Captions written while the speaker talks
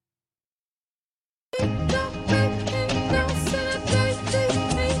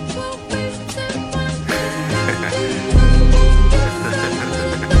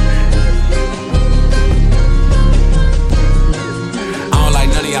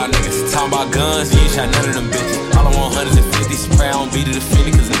talking about guns, you ain't shot none of them bitches. All I want hundreds and 50s, spray on beat to the Philly,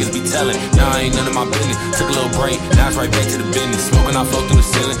 cause niggas be telling. Now I ain't none of my business. Took a little break, now it's right back to the business. Smoking, I float through the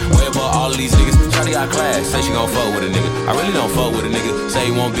ceiling, way above all of these niggas. Shawty got class, say she gon' fuck with a nigga. I really don't fuck with a nigga. Say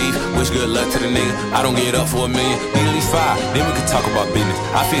he won't beef, wish good luck to the nigga. I don't get up for $1 million, need at least 5, then we can talk about business.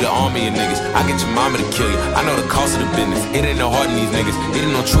 I feed an army of niggas, I get your mama to kill you. I know the cost of the business, it ain't no heart in these niggas. It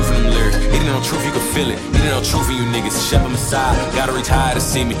ain't no truth in them lyrics, it ain't no truth, you can feel it. It ain't no truth in you niggas. Shepherd Messiah, gotta reach higher to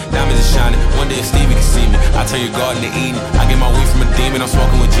see me. Diamonds are shining, one day if Stevie can see me. I turn your garden to Eden, I get my weed from a demon. I'm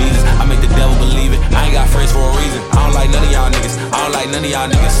smoking with Jesus, I make the devil believe it. I ain't got friends for a reason, I don't like none of y'all niggas. I don't like none of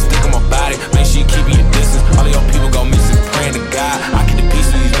y'all niggas. Stick on my body, make sure you keep your distance. All of y'all people go missing, praying to God I get the peace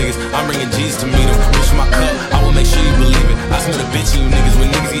of these niggas. I'm bringing Jesus to meet them, reach my cup, I will make sure you believe it. I smell the bitch in you niggas,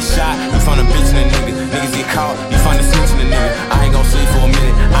 when niggas get shot, you find a bitch in a nigga. Niggas get caught, you find a snitch in a nigga. I ain't gon' sleep for a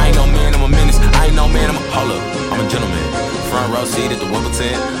minute, I ain't no man, I'm a menace. I ain't no man, I'm a, hold up, I'm a gentleman. Front row seat at the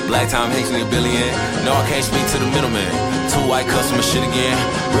Wimbledon, Black Tom Hanks nigga billion. No, I can't speak to the middleman. 2 white customer shit again.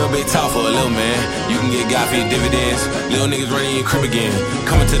 Real big talk for a little man. You can get God for your dividends. Little niggas running your crib again.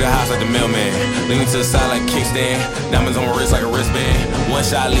 Coming to the house like the mailman. Leaning to the side like a kickstand. Diamonds on my wrist like a wristband. 1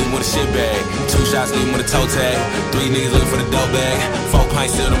 shot leave with a shit bag. 2 shots leave with a toe tag. 3 niggas looking for the dope bag. 4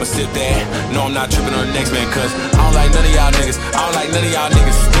 pints still, I'ma sip that. No, I'm not tripping on the next man, cause I don't like none of y'all niggas. I don't like none of y'all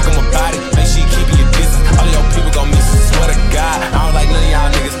niggas. Stick on my body, make sure you keep your distance. All of y'all people gon' miss it, swear to God. I don't like none of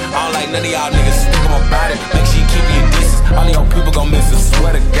y'all niggas. I don't like none of y'all niggas. Stick on my body, make sure you keep your distance. All of y'all people gon' miss it,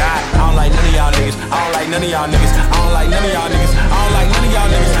 swear to God. I don't like none of y'all niggas. I don't like none of y'all niggas. I don't like none of y'all niggas. I don't like none of y'all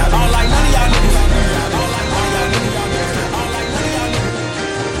niggas. I don't like none